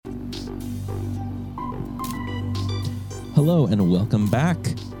Hello and welcome back.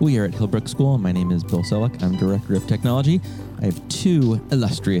 We are at Hillbrook School. My name is Bill Selleck. I'm Director of Technology. I have two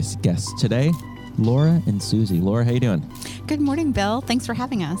illustrious guests today, Laura and Susie. Laura, how you doing? Good morning, Bill. Thanks for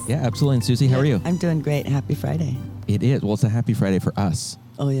having us. Yeah, absolutely. And Susie, how are you? I'm doing great. Happy Friday. It is. Well, it's a happy Friday for us.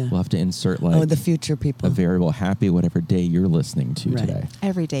 Oh, yeah. We'll have to insert the future people. a variable happy whatever day you're listening to today.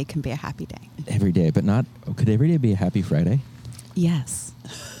 Every day can be a happy day. Every day, but not, could every day be a happy Friday? Yes.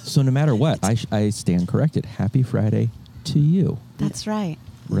 So no matter what, I stand corrected. Happy Friday to you. That's right.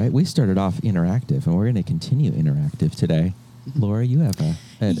 Right? We started off interactive, and we're going to continue interactive today. Laura, you have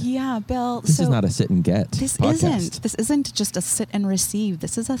Yeah, Bill. This is not a sit and get This podcast. This isn't just a sit and receive.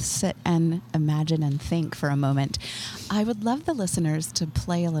 This is a sit and imagine and think for a moment. I would love the listeners to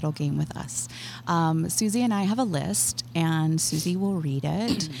play a little game with us. Susie and I have a list, and Susie will read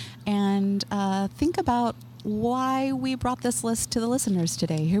it and think about why we brought this list to the listeners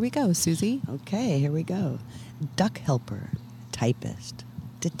today. Here we go, Susie. Okay, here we go. Duck helper, typist,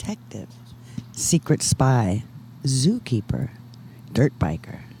 detective, secret spy, zookeeper, dirt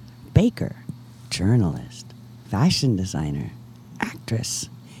biker, baker, journalist, fashion designer, actress,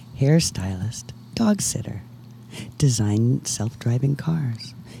 hairstylist, dog sitter, design self-driving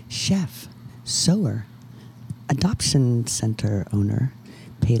cars, chef, sewer, adoption center owner,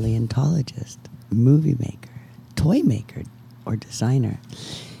 paleontologist, movie maker, toy maker or designer,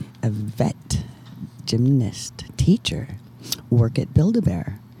 a vet, gymnast, teacher, work at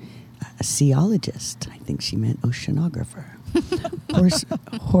Build-A-Bear, a geologist, I think she meant oceanographer,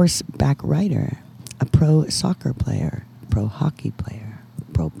 horseback rider, a pro soccer player, pro hockey player,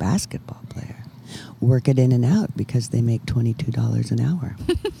 pro basketball player, work at In-N-Out because they make $22 an hour,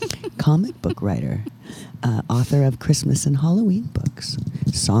 comic book writer, author of Christmas and Halloween books,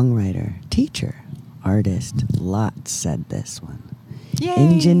 songwriter, teacher, artist, lots said this one, Yay.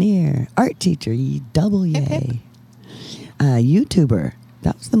 engineer, art teacher, double yay, Hip, hip. YouTuber.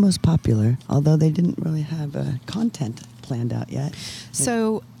 That was the most popular, although they didn't really have content planned out yet.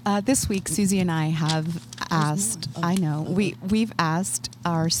 So this week, Susie and I have asked, we've asked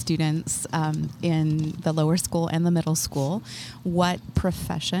our students in the lower school and the middle school what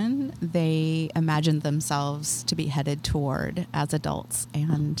profession they imagined themselves to be headed toward as adults.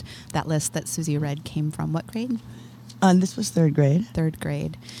 And that list that Susie read came from what grade? This was third grade. Third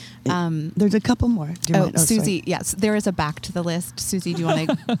grade. There's a couple more. Do you mind? Susie, Sorry. yes, there is a back to the list. Susie, do you want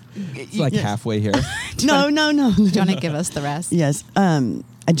to? It's like halfway here. No. Do you want to give us the rest? Yes.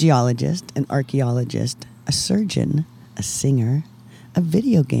 A geologist, an archaeologist, a surgeon, a singer, a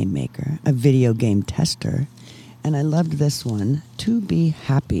video game maker, a video game tester, and I loved this one. To be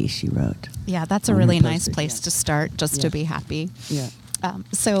happy, she wrote. Yeah, that's a On her really nice poster, place yes. to start, just to be happy. Yeah.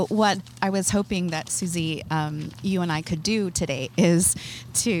 So what I was hoping that Susie, you and I could do today is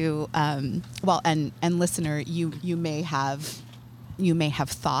to, and listener, you may have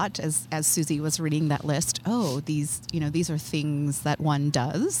thought as Susie was reading that list, these are things that one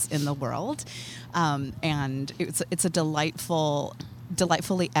does in the world, and it's a delightfully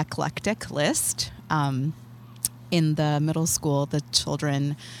eclectic list. In the middle school, the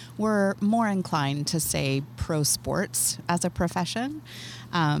children were more inclined to say pro sports as a profession.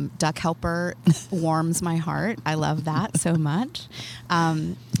 Duck helper warms my heart. I love that so much.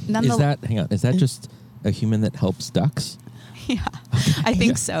 Is that just a human that helps ducks? Yeah, I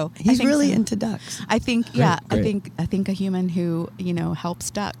think so. He's really so. into ducks. I think, Great. I think a human who helps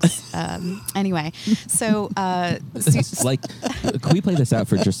ducks. Anyway, so Like, can we play this out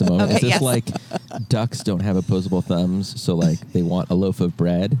for just a moment? Okay, Is this yes. like ducks don't have opposable thumbs, so like they want a loaf of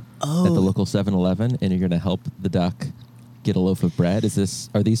bread at the local 7-Eleven, and you're going to help the duck get a loaf of bread?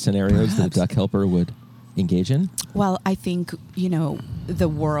 Are these scenarios that a duck helper would engage in? Well, I think, the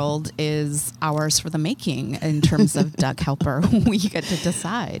world is ours for the making in terms of duck helper. We get to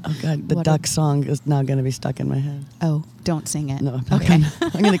decide. Oh God, the duck song is now going to be stuck in my head. Oh, don't sing it. No, I'm not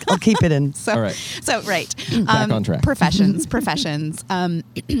okay. I'll keep it in. So, All right. So right. Back on track. Professions.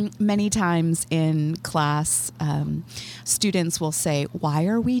 Many times in class, students will say, "Why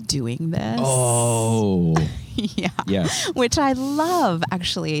are we doing this?" Oh, yeah. yes. Which I love,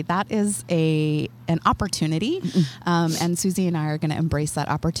 actually. That is an opportunity. And Susie and I are going to embrace that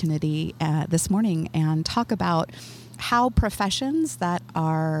opportunity this morning and talk about how professions that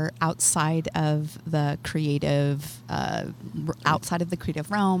are outside of the creative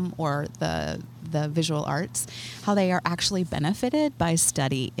realm or the visual arts, how they are actually benefited by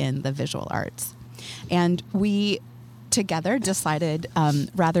study in the visual arts. And we together decided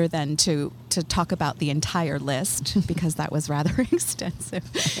rather than to talk about the entire list because that was rather extensive,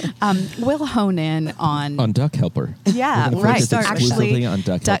 we'll hone in on Duck Helper. Yeah, We're gonna right. focus exclusively on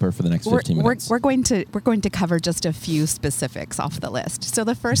Duck Duck- Helper for the next 15 minutes. We're going to cover just a few specifics off the list. So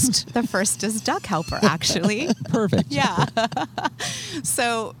the first is Duck Helper, actually. Perfect. Yeah.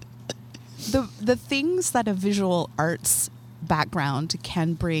 So the things that a visual arts background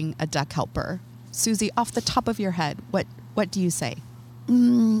can bring a Duck Helper, Susie, off the top of your head, what do you say?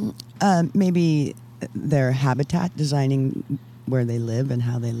 Maybe their habitat, designing where they live and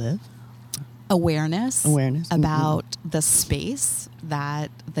how they live. Awareness Mm-hmm. about the space that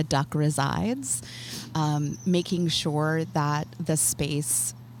the duck resides, making sure that the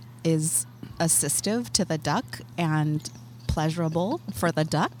space is assistive to the duck and pleasurable for the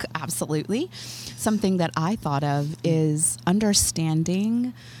duck. Absolutely. Something that I thought of is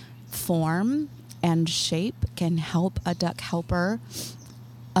understanding form and shape can help a Duck Helper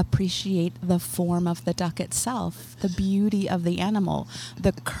appreciate the form of the duck itself, the beauty of the animal,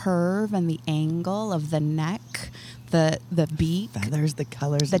 the curve and the angle of the neck, the beak, Feathers, the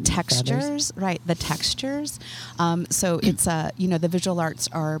colors, the and feathers. textures, right? The textures. So it's the visual arts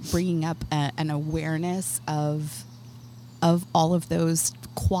are bringing up an awareness of all of those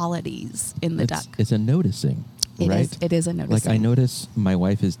qualities in the duck. It's a noticing, right? It is a noticing. Like I notice my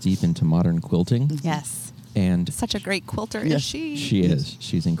wife is deep into modern quilting. Yes. And Such a great quilter Yeah. is she? she is.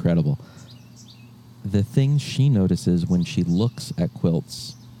 She's incredible. The things she notices when she looks at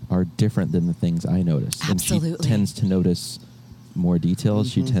quilts are different than the things I notice. And she Absolutely. tends to notice more details.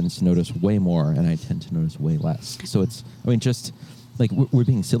 She tends to notice way more, and I tend to notice way less. So just like we're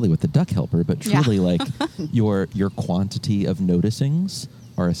being silly with the Duck Helper, but Yeah. truly like your quantity of noticings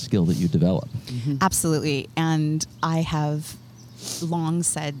are a skill that you develop. Absolutely. And I have long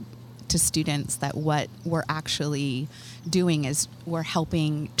said to students that what we're actually doing is we're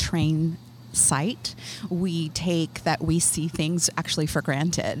helping train sight. We take that we see things actually for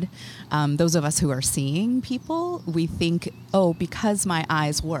granted. Those of us who are seeing people, we think, oh, because my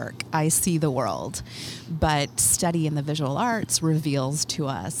eyes work, I see the world. But study in the visual arts reveals to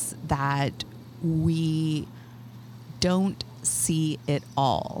us that we don't see it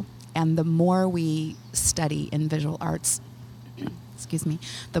all. And the more we study in visual arts,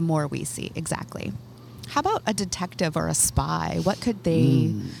 the more we see. Exactly. How about a detective or a spy? What could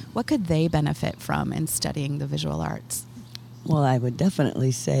they benefit from in studying the visual arts? Well, I would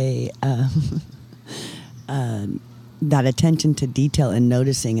definitely say that attention to detail and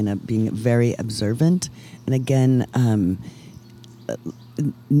noticing and being very observant. And again,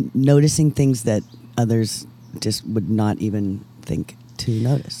 noticing things that others just would not even think to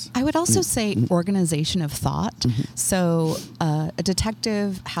notice. I would also say organization of thought. So a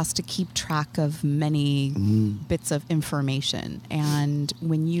detective has to keep track of many bits of information. And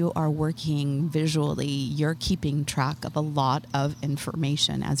when you are working visually, you're keeping track of a lot of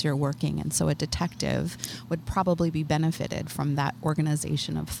information as you're working. And so a detective would probably be benefited from that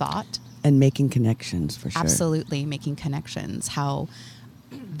organization of thought. And making connections, for sure. Absolutely, making connections, how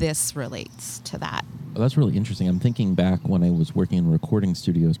this relates to that. Well, that's really interesting. I'm thinking back when I was working in recording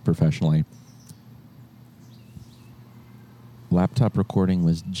studios professionally. Laptop recording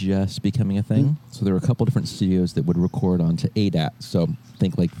was just becoming a thing. So there were a couple different studios that would record onto ADAT. So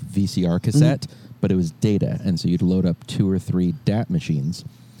think like VCR cassette, but it was data. And so you'd load up 2 or 3 DAT machines,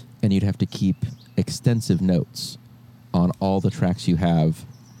 and you'd have to keep extensive notes on all the tracks you have.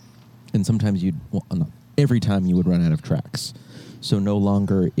 And sometimes every time you would run out of tracks. So no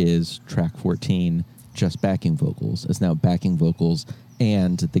longer is track 14 just backing vocals. It's now backing vocals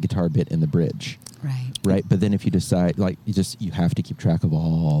and the guitar bit in the bridge. Right. But then if you decide, you have to keep track of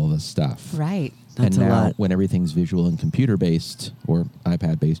all the stuff. Right. That's and a now lot. when everything's visual and computer based or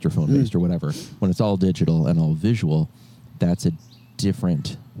iPad based or phone based or whatever, when it's all digital and all visual, that's a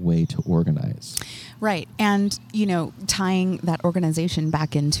different way to organize. Right. And, tying that organization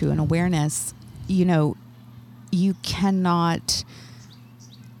back into an awareness, you cannot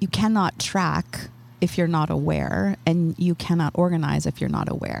track if you're not aware, and you cannot organize if you're not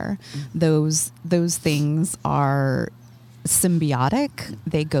aware. Those things are symbiotic.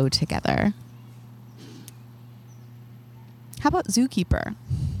 They go together. How about Zookeeper?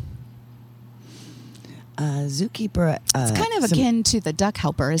 Zookeeper. It's kind of akin to the Duck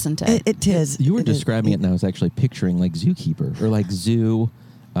Helper, isn't it? It is. You were It is. describing it, and I was actually picturing like Zookeeper or like zoo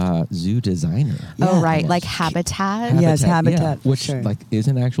designer. Oh, Yeah. right. Like Habitat. Yes, Habitat, for which sure. like is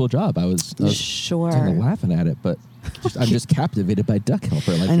an actual job. I was Sure. kind of laughing at it, but I'm just captivated by Duck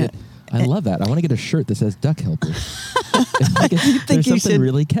Helper. I know. I love that. I want to get a shirt that says Duck Helper. think there's you something should-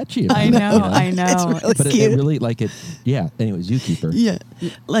 really catchy about I it, know, you know? I know. It's really But it cute. really like it. Yeah. Anyway, Zookeeper. Yeah,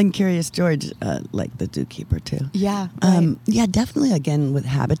 like Curious George, like the Zookeeper too. Yeah. Right. Yeah, definitely. Again, with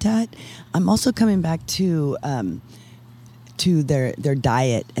Habitat, I'm also coming back to their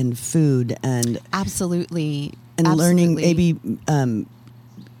diet and food and Absolutely. learning Absolutely. maybe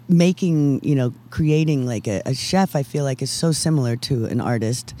making, creating like a chef. I feel like is so similar to an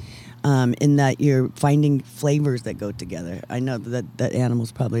artist. In that you're finding flavors that go together. I know that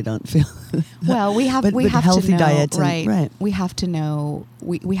animals probably don't feel. Well, we have but healthy to know, diets, right? right? We have to know.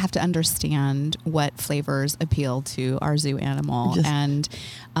 We have to understand what flavors appeal to our zoo animal, Just- and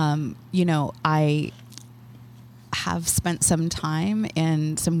I have spent some time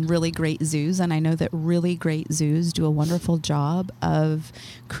in some really great zoos, and I know that really great zoos do a wonderful job of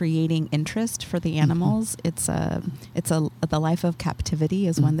creating interest for the animals. It's the life of captivity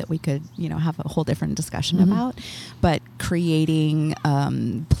is one that we could have a whole different discussion about, but creating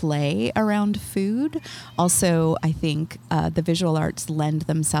play around food. Also, I think the visual arts lend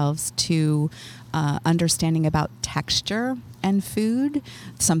themselves to understanding about texture and food,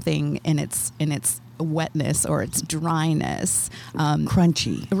 something in its wetness or its dryness,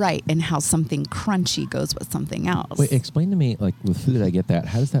 Crunchy. right, and how something crunchy goes with something else. Wait, explain to me, like with food, I get that.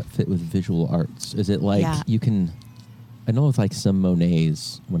 How does that fit with visual arts? Is it like Yeah. you can? I know with like some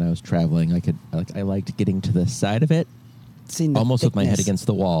Monets when I was traveling, I liked getting to the side of it, Seeing the almost with my head thickness. against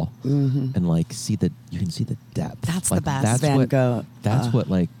the wall, and like you can see the depth. That's the Like, best. That's Van what, Gogh. That's what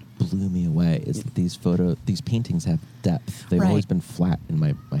like blew me away. Is that these paintings have depth. They've Right. always been flat in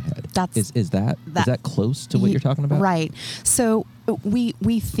my head. That's- is that close to what you're talking about? Right. So we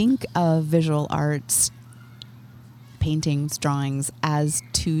think of visual arts, paintings, drawings as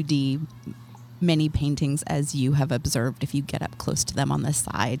 2D. Many paintings, as you have observed, if you get up close to them on the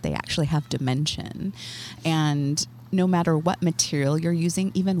side, they actually have dimension. And no matter what material you're using,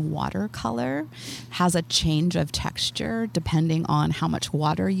 even watercolor has a change of texture depending on how much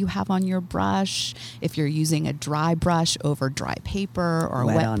water you have on your brush. If you're using a dry brush over dry paper or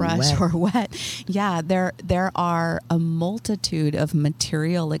Wet a wet on brush wet. or wet. Yeah, there are a multitude of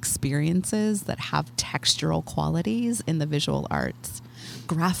material experiences that have textural qualities in the visual arts.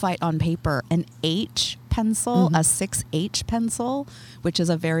 Graphite on paper, an H pencil, a 6H pencil, which is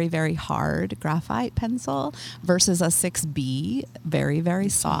a very, very hard graphite pencil, versus a 6B, very, very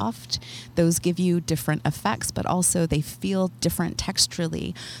soft. Those give you different effects, but also they feel different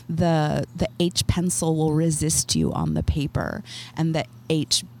texturally. The H pencil will resist you on the paper, and the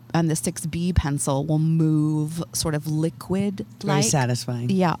 6B pencil will move sort of liquid, Very satisfying.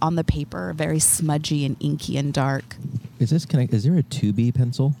 Yeah, on the paper, very smudgy and inky and dark. Is there a 2B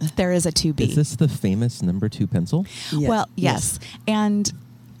pencil? There is a 2B. Is this the famous number 2 pencil? Yeah. Well, yes. And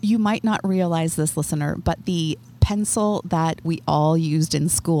you might not realize this, listener, but the pencil that we all used in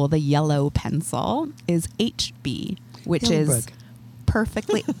school, the yellow pencil, is HB, which is Hillbrook.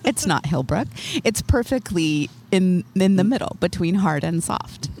 perfectly, it's not Hillbrook, it's perfectly in the middle between hard and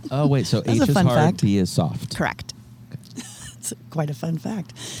soft. Oh wait, so That's H a is fun hard, fact. B is soft. Correct. It's quite a fun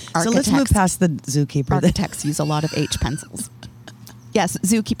fact. So let's Architects- move past the Zookeeper. Architects use a lot of H pencils. Yes,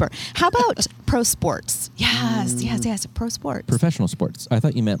 Zookeeper. How about pro sports? Yes, pro sports. Professional sports. I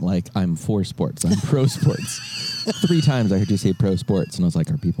thought you meant like I'm for sports. I'm pro sports. 3 times I heard you say pro sports, and I was like,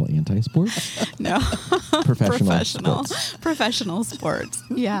 are people anti-sports? No. Professional sports. Professional sports.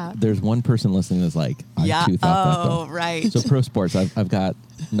 Yeah. There's one person listening that's like, I too thought that Oh, though. right. So pro sports, I've got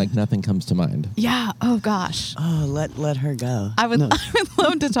like nothing comes to mind. Yeah. Oh gosh. Oh, let her go. I would No. I would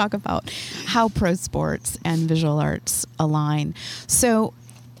love to talk about how pro sports and visual arts align. So,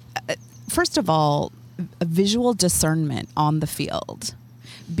 first of all, visual discernment on the field,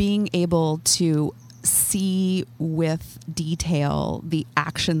 being able to see with detail the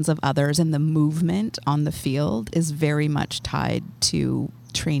actions of others and the movement on the field is very much tied to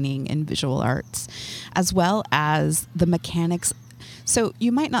training in visual arts, as well as the mechanics. So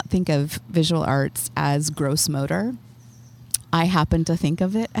you might not think of visual arts as gross motor. I happen to think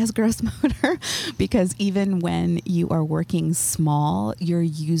of it as gross motor because even when you are working small, you're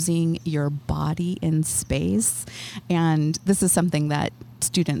using your body in space. And this is something that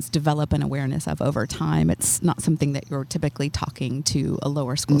students develop an awareness of over time. It's not something that you're typically talking to a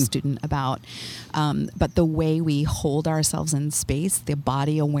lower school student about. But the way we hold ourselves in space, the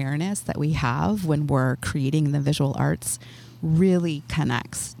body awareness that we have when we're creating the visual arts really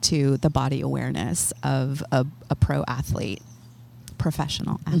connects to the body awareness of a pro athlete.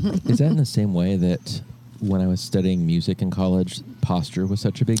 Professional athlete. Is that in the same way that when I was studying music in college, posture was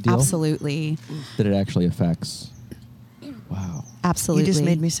such a big deal? Absolutely. That it actually affects. Wow. Absolutely. You just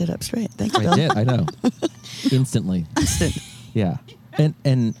made me sit up straight. Thanks, I Bill. did. I know. instantly. Yeah.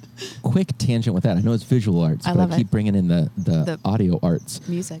 And quick tangent with that. I know it's visual arts, I but love I keep it. bringing in the audio arts.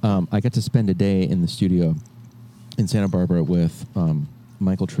 Music. I got to spend a day in the studio in Santa Barbara with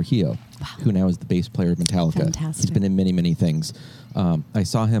Michael Trujillo, who now is the bass player of Metallica. Fantastic. He's been in many, many things. I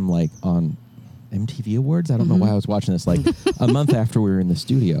saw him like on MTV Awards. I don't know why I was watching this. Like a month after we were in the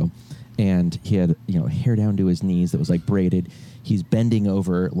studio, and he had hair down to his knees that was like braided. He's bending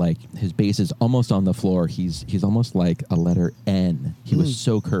over, like his bass is almost on the floor. He's almost like a letter N. He was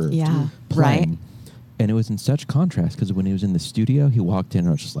so curved. Yeah, playing. right. And it was in such contrast because when he was in the studio, he walked in and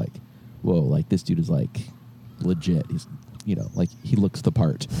I was just like, whoa, like this dude is like legit. He's, like he looks the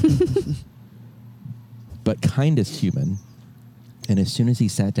part. But kindest human. And as soon as he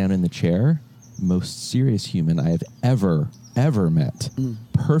sat down in the chair, most serious human I have ever met.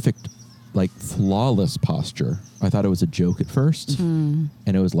 Perfect, like flawless posture. I thought it was a joke at first. And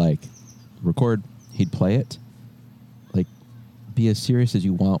it was like, record, he'd play it. Like, be as serious as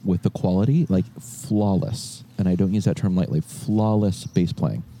you want with the quality, like flawless. And I don't use that term lightly. Flawless bass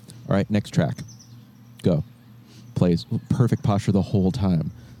playing. All right, next track. Go. Plays perfect posture the whole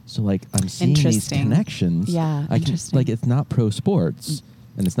time. So like I'm seeing these Interesting. connections. Yeah, I can, interesting. like it's not pro sports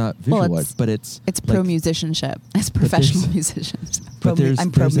and it's not visual arts, but it's pro like, musicianship. It's professional there's- musicians. But there's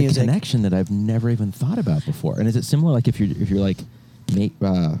I'm pro a music. connection that I've never even thought about before. And is it similar like if you're like make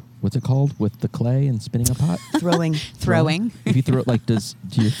what's it called with the clay and spinning a pot? Throwing. Throwing. If you throw it, like do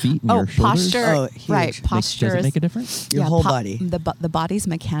your feet and Oh, your shoulders posture. Oh, huge. Right, Does posture. does it is- make a difference? Your whole body. The body's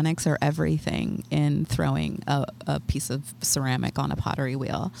mechanics are everything in throwing a piece of ceramic on a pottery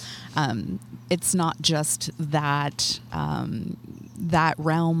wheel. It's not just that that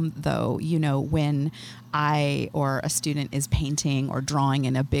realm, though. When I or a student is painting or drawing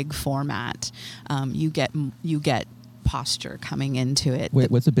in a big format, you get posture coming into it. Wait,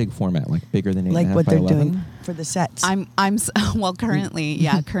 what's a big format? Like bigger than 8.5 Like what by they're 11? doing for the sets.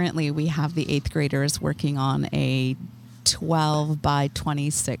 Currently we have the 8th graders working on a 12 by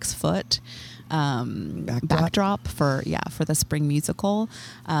 26 foot backdrop for the spring musical,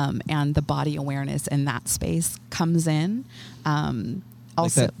 and the body awareness in that space comes in.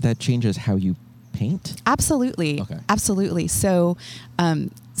 Also, Like that changes how you paint? absolutely, Okay. absolutely. So,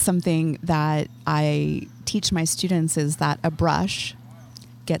 something that I teach my students is that a brush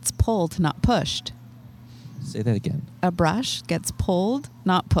gets pulled, not pushed. Say that again. A brush gets pulled,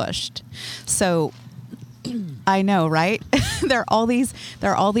 not pushed. So I know, right? there are all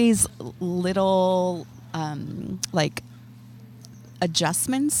these little like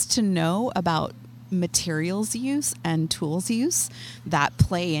adjustments to know about materials use and tools use that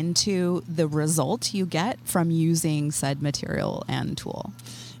play into the result you get from using said material and tool.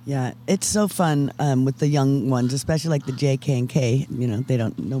 Yeah, it's so fun with the young ones, especially like the JK and K. They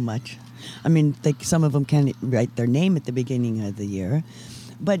don't know much. I mean, some of them can write their name at the beginning of the year,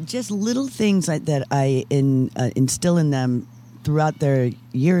 but just little things that I instill in them throughout their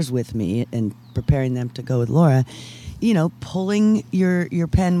years with me and preparing them to go with Laura. Pulling your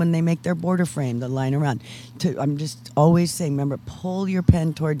pen when they make their border frame, the line around. I'm just always saying, remember, pull your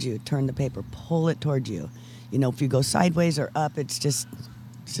pen towards you, turn the paper, pull it towards you. If you go sideways or up, it's just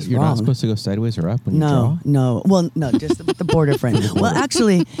You're wrong. not supposed to go sideways or up when you draw? No. Well, no, just the border frame. Well,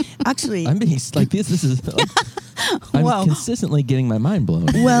 actually, I'm being like this is like, I'm Whoa. consistently getting my mind blown.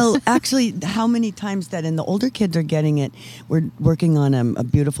 well, actually, how many times that, and the older kids are getting it. We're working on a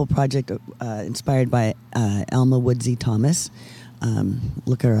beautiful project inspired by Alma Woodsey Thomas.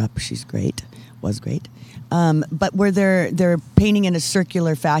 Look her up; she's great. Was great. But where they're painting in a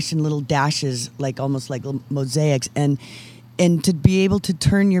circular fashion, little dashes, like almost like mosaics, and to be able to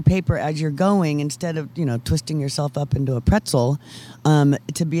turn your paper as you're going instead of twisting yourself up into a pretzel,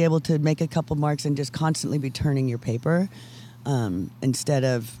 to be able to make a couple marks and just constantly be turning your paper, instead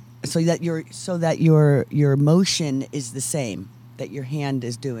of so that your motion is the same that your hand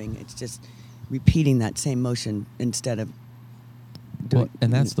is doing. It's just repeating that same motion instead of doing. Well,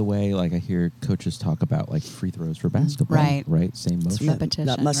 and that's the way, like I hear coaches talk about, like free throws for basketball, Right. Same motion. Repetition,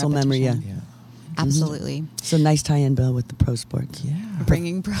 that muscle memory. Yeah. repetition. Yeah. Absolutely. So nice tie-in, Bill, with the pro sports. Yeah.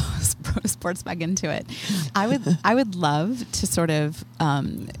 Bringing pro sports back into it. I would love to sort of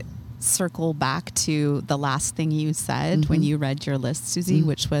circle back to the last thing you said when you read your list, Susie,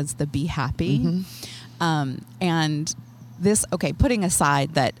 which was the be happy. And this, putting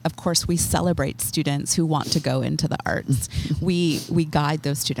aside that, of course, we celebrate students who want to go into the arts. We guide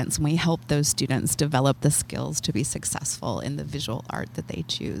those students and we help those students develop the skills to be successful in the visual art that they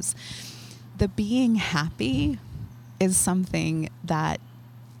choose. The being happy is something that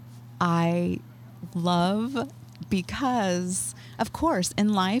I love because, of course,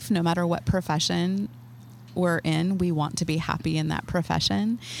 in life, no matter what profession we're in, we want to be happy in that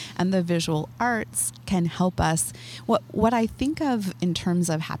profession. And the visual arts can help us. What I think of in terms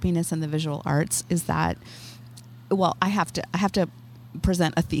of happiness in the visual arts is that, well, I have to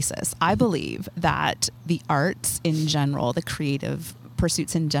present a thesis. I believe that the arts in general, the creative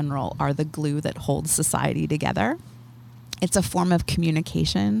pursuits in general, are the glue that holds society together. It's a form of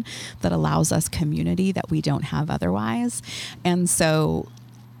communication that allows us community that we don't have otherwise. And so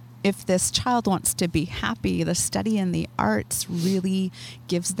if this child wants to be happy, the study in the arts really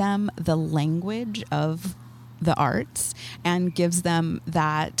gives them the language of the arts and gives them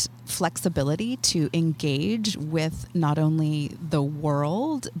that flexibility to engage with not only the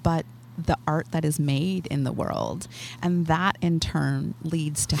world, but the art that is made in the world. And that in turn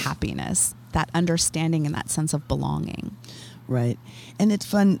leads to happiness, that understanding and that sense of belonging. Right. And it's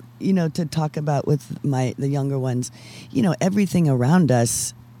fun, to talk about with the younger ones, everything around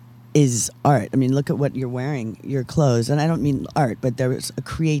us is art. I mean, look at what you're wearing, your clothes. And I don't mean art, but there's a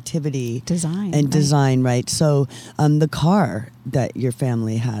creativity. Design, right? So the car that your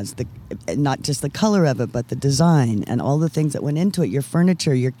family has, not just the color of it, but the design and all the things that went into it, your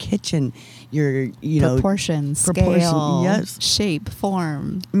furniture, your kitchen, your, proportion, scale, yes. shape,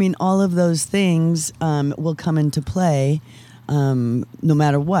 form. I mean, all of those things will come into play no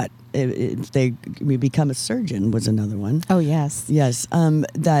matter what. If they become a surgeon was another one. Oh, yes. Yes.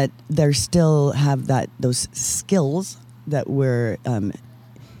 That they still have those skills that we're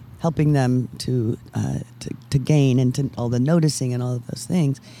helping them to gain, and to all the noticing and all of those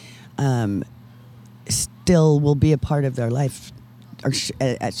things still will be a part of their life, or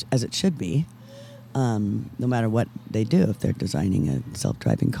as it should be, no matter what they do, if they're designing a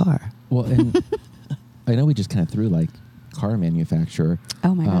self-driving car. Well, and I know we just kind of threw car manufacturer.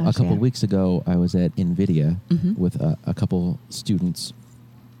 Oh my gosh, a couple weeks ago, I was at NVIDIA with a couple students,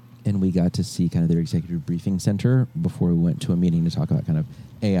 and we got to see kind of their executive briefing center before we went to a meeting to talk about kind of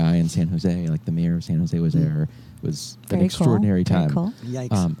AI in San Jose. Like the mayor of San Jose was there. It was an extraordinary time. Very cool.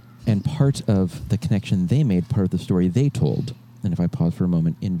 Yikes. And part of the connection they made, part of the story they told, and if I pause for a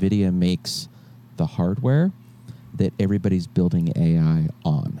moment, NVIDIA makes the hardware that everybody's building AI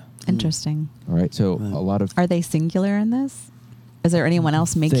on. Interesting. All right, so a lot of... Are they singular in this? Is there anyone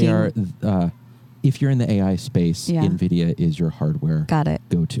else making... They are... if you're in the AI space, NVIDIA is your hardware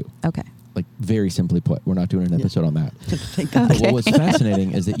go-to. Okay. Like, very simply put. We're not doing an episode on that. Thank God. But what was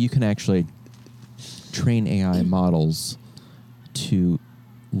fascinating is that you can actually train AI models to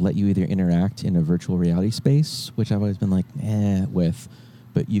let you either interact in a virtual reality space, which I've always been with,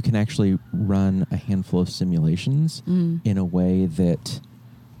 but you can actually run a handful of simulations in a way that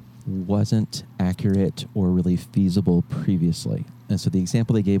wasn't accurate or really feasible previously. And so the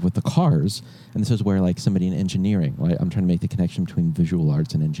example they gave with the cars, and this is where somebody in engineering, right? I'm trying to make the connection between visual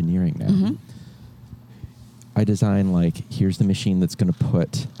arts and engineering now. I design here's the machine that's going to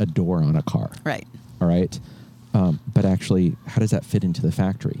put a door on a car. Right. All right. But actually, how does that fit into the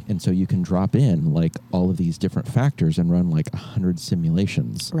factory? And so you can drop in all of these different factors and run 100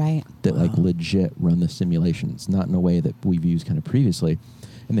 simulations. Right. That legit run the simulations, not in a way that we've used kind of previously.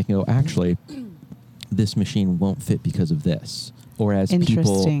 And they can go, actually, this machine won't fit because of this. Or as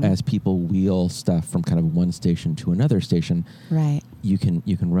people wheel stuff from kind of one station to another station, right? You can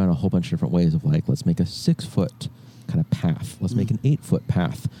run a whole bunch of different ways of let's make a 6-foot kind of path. Let's make an 8-foot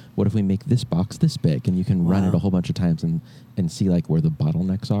path. What if we make this box this big? And you can run it a whole bunch of times and see where the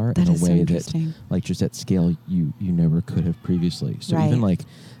bottlenecks are in a way that just at scale you never could have previously. So even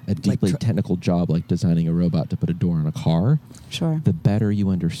a deeply technical job like designing a robot to put a door on a car, the better you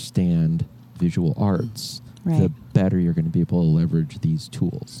understand visual arts, the better you're going to be able to leverage these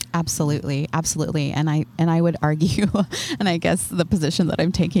tools. Absolutely. And I would argue, and I guess the position that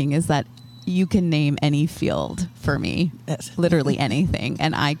I'm taking is that you can name any field for me, literally anything,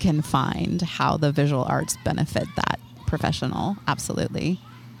 and I can find how the visual arts benefit that professional. Absolutely.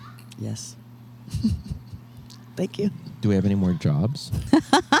 Yes. Thank you. Do we have any more jobs?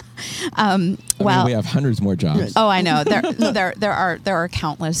 Well, we have hundreds more jobs. Oh, I know. There are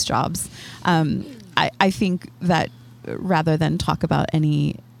countless jobs. I think that rather than talk about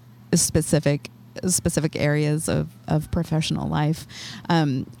any specific areas of professional life,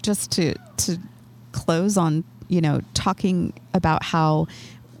 just to close on, talking about how,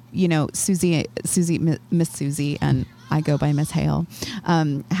 Susie, Miss Susie, and I go by Miss Hale,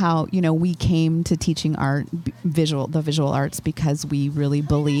 how, we came to teaching the visual arts because we really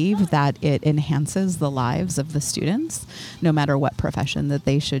believe that it enhances the lives of the students, no matter what profession that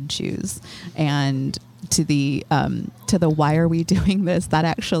they should choose. And to the why are we doing this, that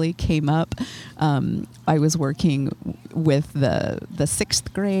actually came up. I was working with the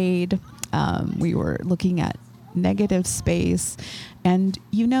 6th grade We were looking at negative space. And,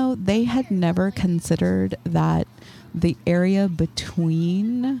 they had never considered that the area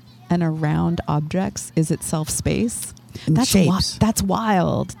between and around objects is itself space. And shapes. That's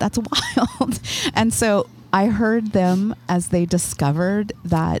wild. That's wild. And so I heard them as they discovered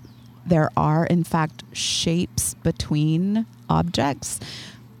that there are, in fact, shapes between objects.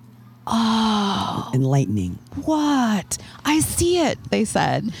 Oh, Enlightening. what? I see it, they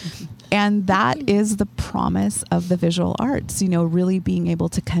said. And that is the promise of the visual arts, really being able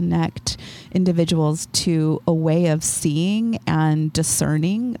to connect individuals to a way of seeing and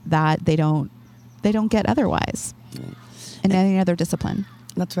discerning that they don't get otherwise in any other discipline.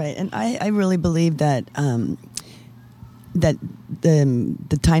 That's right. And I really believe that that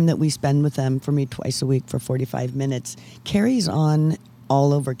the time that we spend with them, for me twice a week for 45 minutes, carries on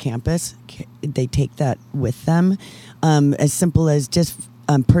all over campus. They take that with them, as simple as just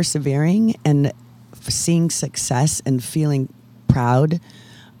persevering and seeing success and feeling proud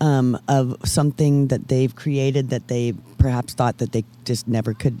of something that they've created that they perhaps thought that they just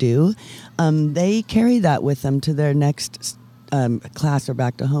never could do. They carry that with them to their next class or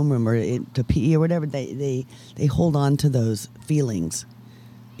back to homeroom or to PE or whatever. They hold on to those feelings,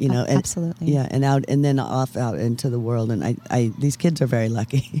 and, absolutely. yeah, and then off out into the world. And these kids are very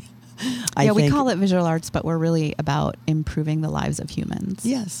lucky. We call it visual arts, but we're really about improving the lives of humans.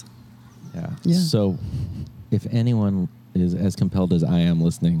 Yes. Yeah. So if anyone is as compelled as I am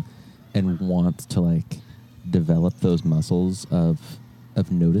listening and wants to develop those muscles of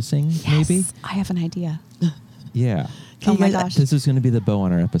noticing, Yes, maybe. I have an idea. Yeah. Oh my gosh. This is going to be the bow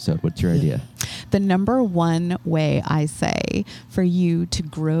on our episode. What's your idea? The number one way I say for you to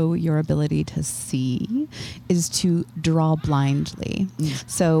grow your ability to see is to draw blindly.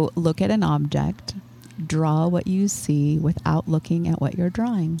 So look at an object, draw what you see without looking at what you're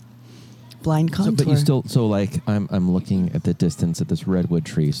drawing. Blind contour. But you still, I'm looking at the distance at this redwood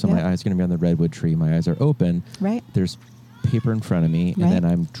tree. So my eyes are going to be on the redwood tree. My eyes are open. Right. There's paper in front of me, Right. and then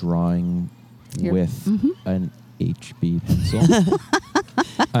I'm drawing with an HB pencil.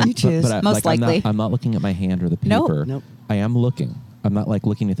 You choose. But Most likely. I'm not looking at my hand or the Nope. paper. Nope. I am looking. I'm not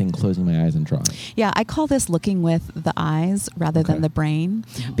looking at anything, closing my eyes and drawing. Yeah, I call this looking with the eyes rather than the brain,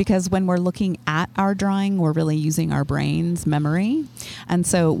 because when we're looking at our drawing, we're really using our brain's memory. And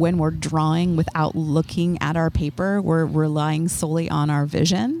so when we're drawing without looking at our paper, we're relying solely on our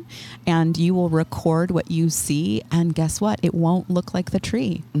vision, and you will record what you see. And guess what? It won't look like the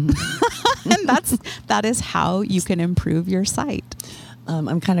tree. And that is how you can improve your sight.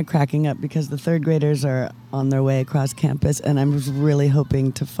 I'm kind of cracking up because the third graders are on their way across campus, and I'm really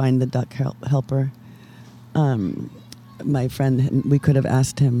hoping to find the duck helper. My friend, we could have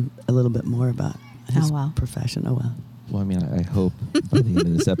asked him a little bit more about his profession. Oh, well. Well, I mean, I hope by the end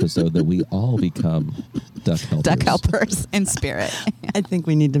of this episode that we all become duck helpers. Duck helpers in spirit. I think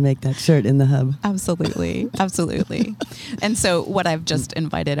we need to make that shirt in the hub. Absolutely. Absolutely. And so what I've just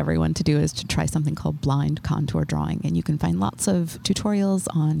invited everyone to do is to try something called blind contour drawing. And you can find lots of tutorials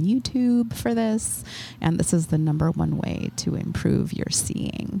on YouTube for this. And this is the number one way to improve your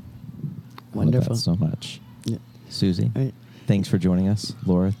seeing. Wonderful. I love that so much. Yeah. Susie, Right. thanks for joining us.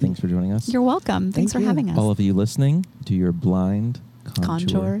 Laura, thanks for joining us. You're welcome. Thanks Thank for you. having us. All of you listening, do your blind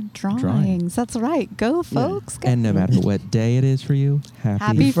Contour drawings. That's right. Go, folks. Go. And no matter what day it is for you,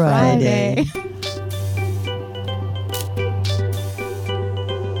 Happy Friday. Friday.